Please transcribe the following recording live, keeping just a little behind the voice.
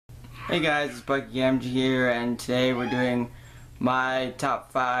Hey guys, it's Bucky MG here, and today we're doing my top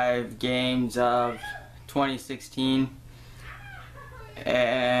 5 games of 2016,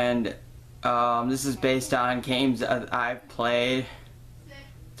 and this is based on games that I've played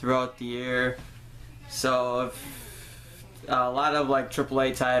throughout the year. So if a lot of like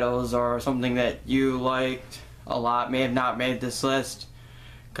AAA titles or something that you liked a lot may have not made this list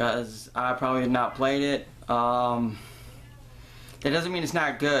because I probably have not played it. It doesn't mean it's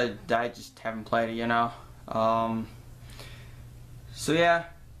not good, I just haven't played it, you know. So yeah,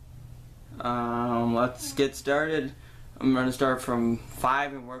 let's get started. I'm going to start from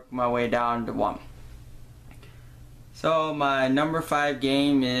 5 and work my way down to 1. So my number 5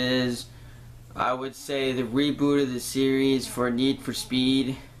 game is, I would say, the reboot of the series for Need for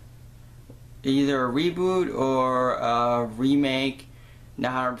Speed. Either a reboot or a remake,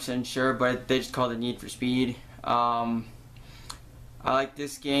 not 100% sure, but they just called it Need for Speed. I like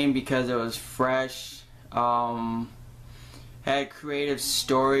this game because it was fresh, had a creative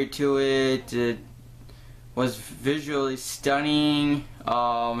story to it, it was visually stunning, it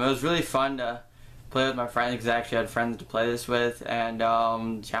was really fun to play with my friends because I actually had friends to play this with and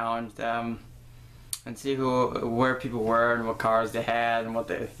challenge them and see where people were and what cars they had and what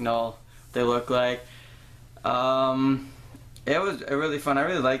they looked like. It was really fun. I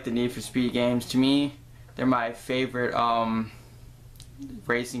really like the Need for Speed games. To me, they're my favorite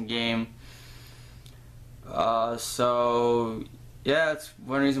racing game. So yeah, that's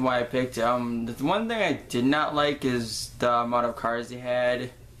one reason why I picked it. The one thing I did not like is the amount of cars they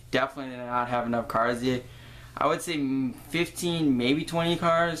had. Definitely did not have enough cars. I would say 15, maybe 20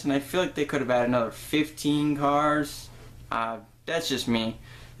 cars, and I feel like they could have had another 15 cars. That's just me.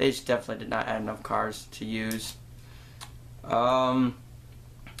 They just definitely did not add enough cars to use. Number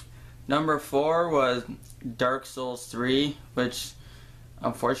 4 was Dark Souls 3, which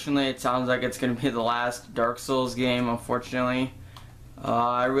unfortunately it sounds like it's going to be the last Dark Souls game, unfortunately.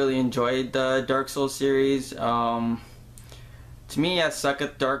 I really enjoyed the Dark Souls series. To me, I suck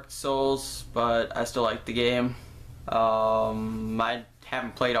at Dark Souls, but I still like the game. I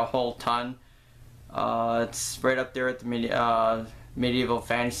haven't played a whole ton. It's right up there with the medieval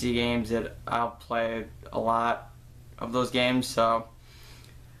fantasy games that I'll play a lot of those games, so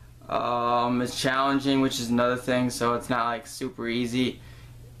it's challenging, which is another thing, so it's not like super easy.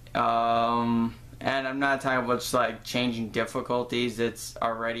 And I'm not talking about just like changing difficulties. It's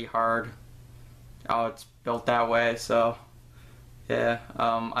already hard. Oh, it's built that way, so yeah.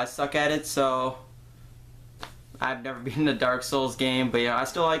 I suck at it, so I've never been in a Dark Souls game, but I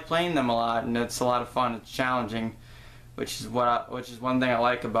still like playing them a lot, and it's a lot of fun. It's challenging, which is one thing I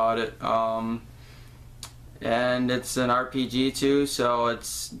like about it. And it's an RPG too, so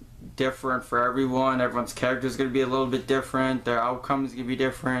it's different for everyone. Everyone's character is going to be a little bit different. Their outcome is going to be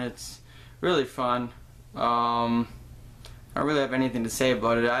different. It's really fun. I don't really have anything to say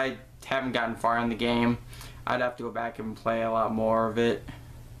about it. I haven't gotten far in the game. I'd have to go back and play a lot more of it.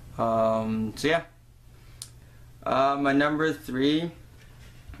 So yeah. My number 3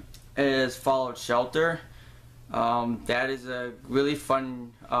 is Fallout Shelter. That is a really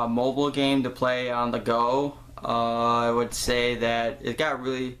fun mobile game to play on the go. I would say that it got a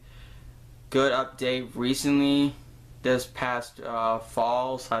really good update recently, this past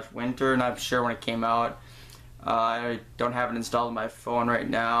fall/winter, not sure when it came out. I don't have it installed on my phone right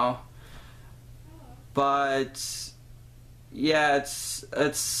now, but yeah, it's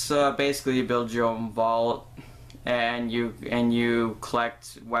basically you build your own vault. And you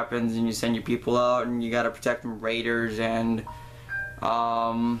collect weapons and you send your people out and you gotta protect from raiders and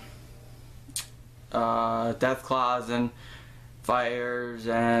death claws and fires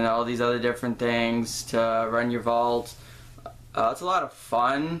and all these other different things to run your vault. It's a lot of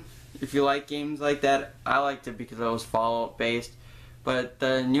fun if you like games like that. I liked it because it was Fallout based, but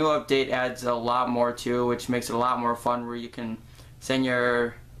the new update adds a lot more to it, which makes it a lot more fun, where you can send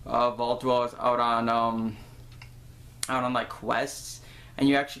your vault dwellers out on like quests, and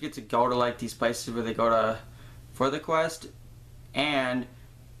you actually get to go to like these places where they go to for the quest, and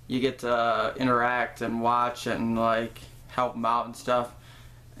you get to interact and watch and like help them out and stuff,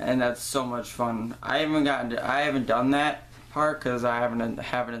 and that's so much fun. I haven't done that part because I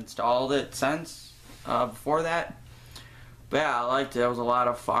haven't installed it since before that, but yeah, I liked it. It was a lot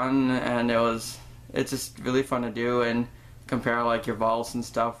of fun, and it's just really fun to do and compare like your vaults and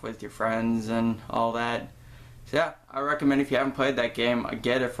stuff with your friends and all that. So yeah, I recommend, if you haven't played that game,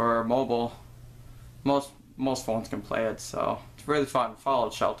 get it for mobile. Most phones can play it, so it's really fun.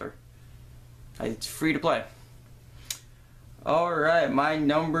 Fallout Shelter. It's free to play. Alright, my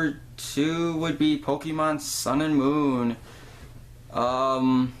number 2 would be Pokemon Sun and Moon.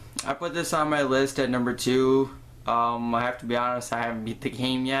 I put this on my list at number 2. I have to be honest, I haven't beat the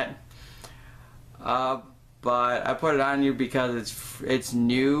game yet. But I put it on here because it's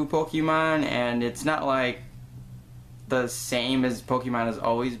new Pokemon, and it's not like the same as Pokemon has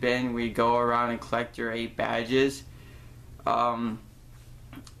always been. We go around and collect your 8 badges. You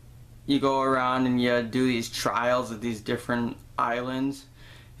go around and you do these trials of these different islands.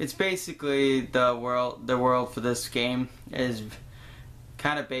 It's basically the world for this game is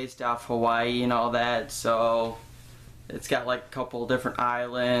kind of based off Hawaii and all that, so it's got like a couple different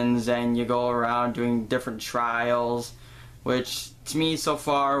islands and you go around doing different trials, which to me so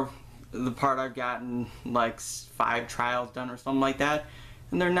far, the part I've gotten like 5 trials done or something like that,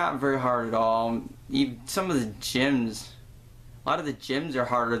 and they're not very hard at all. Some of the gyms, a lot of the gyms are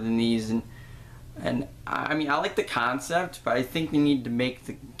harder than these, and I mean, I like the concept, but I think we need to make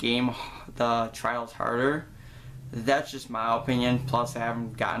the the trials harder. That's just my opinion. Plus, I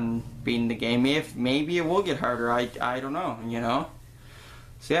haven't beaten the game. Maybe it will get harder. I don't know. You know.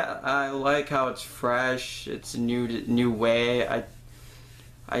 So yeah, I like how it's fresh. It's a new way.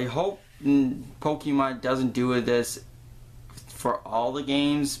 I hope Pokemon doesn't do this for all the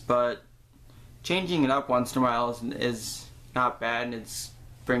games, but changing it up once in a while is not bad, and it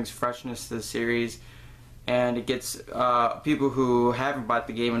brings freshness to the series, and it gets people who haven't bought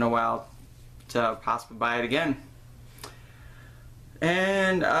the game in a while to possibly buy it again.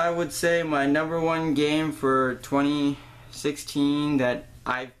 And I would say my number 1 game for 2016 that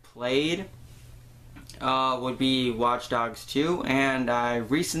I've played would be Watch Dogs 2, and I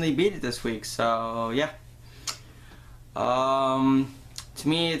recently beat it this week, so yeah. To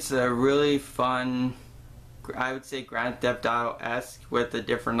me, it's a really fun, I would say Grand Theft Auto-esque, with the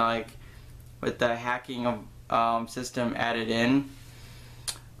different, with the hacking of system added in.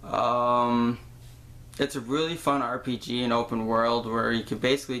 It's a really fun RPG and open world where you can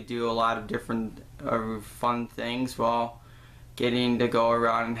basically do a lot of different fun things while getting to go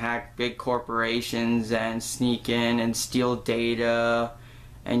around and hack big corporations and sneak in and steal data,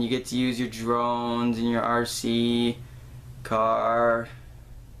 and you get to use your drones and your RC car,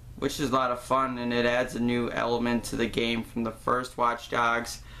 which is a lot of fun, and it adds a new element to the game from the first Watch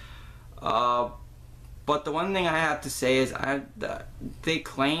Dogs. But the one thing I have to say is they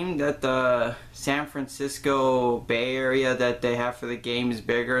claim that the San Francisco Bay Area that they have for the game is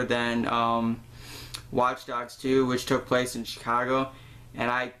bigger than Watch Dogs 2, which took place in Chicago, and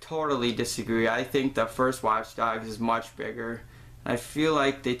I totally disagree. I think the first Watch Dogs is much bigger. I feel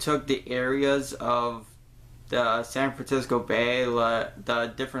like they took the areas of the San Francisco Bay,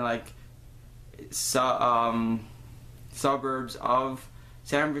 the different suburbs of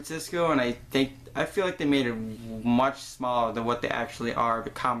San Francisco, and I feel like they made it much smaller than what they actually are to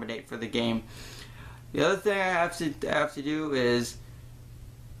accommodate for the game. The other thing I have to do is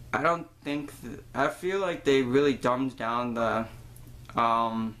I feel like they really dumbed down the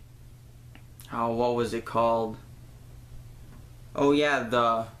what was it called? Oh yeah,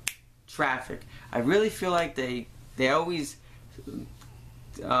 the traffic. I really feel like they always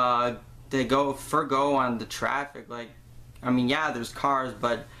they forgo on the traffic. I mean, yeah, there's cars,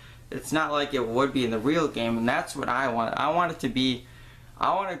 but it's not like it would be in the real game, and that's what I want. I want to be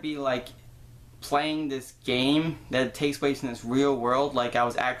like playing this game that takes place in this real world, like I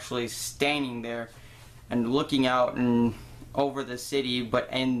was actually standing there and looking out and over the city, but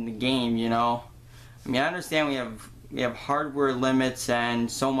in the game, you know. I mean, I understand we have hardware limits and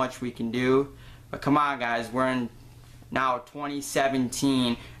so much we can do, but come on, guys, we're in now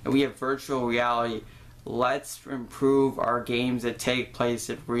 2017 and we have virtual reality. Let's improve our games that take place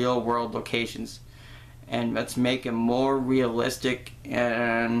at real world locations, and let's make it more realistic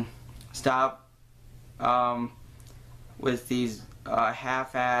and stop with these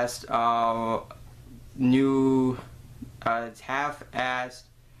half-assed half-assed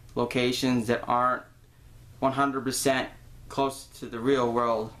locations that aren't 100% close to the real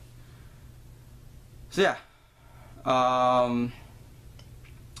world. So yeah, so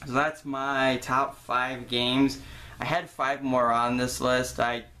that's my top 5 games. I had 5 more on this list.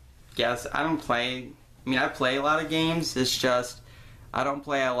 I guess I don't play. I mean, I play a lot of games. It's just I don't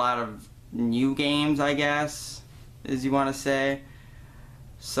play a lot of new games, I guess, as you want to say.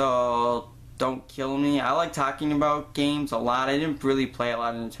 So don't kill me. I like talking about games a lot. I didn't really play a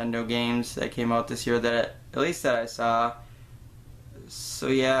lot of Nintendo games that came out this year, that at least that I saw. So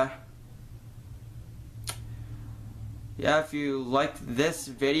yeah. Yeah, if you liked this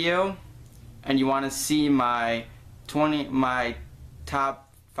video and you want to see my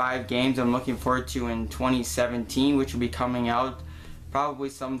top 5 games I'm looking forward to in 2017, which will be coming out probably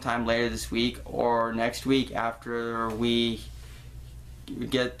sometime later this week or next week after we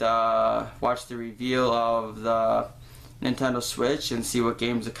watch the reveal of the Nintendo Switch and see what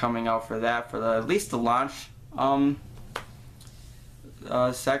games are coming out for that, for at least the launch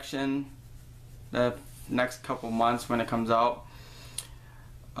section, the next couple months when it comes out.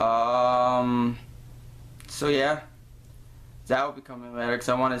 So yeah, that will be coming later because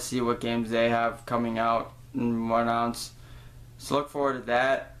I want to see what games they have coming out and what else. So look forward to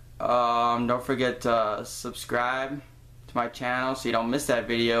that. Don't forget to subscribe to my channel so you don't miss that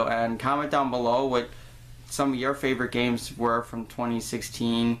video, and comment down below what some of your favorite games were from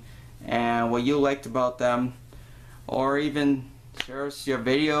 2016 and what you liked about them, or even share us your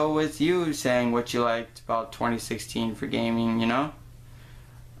video with you saying what you liked about 2016 for gaming, you know.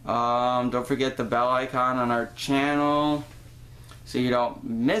 Don't forget the bell icon on our channel so you don't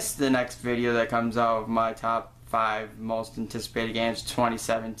miss the next video that comes out of my top 5 most anticipated games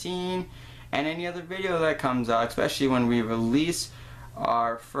 2017, and any other video that comes out, especially when we release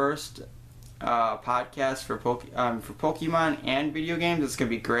our first podcast for Pokemon and video games. It's gonna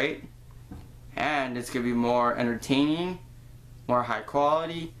be great, and it's gonna be more entertaining, more high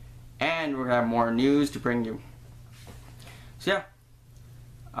quality, and we're gonna have more news to bring you. So yeah,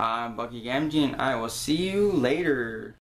 I'm Bucky Gamgee, and I will see you later.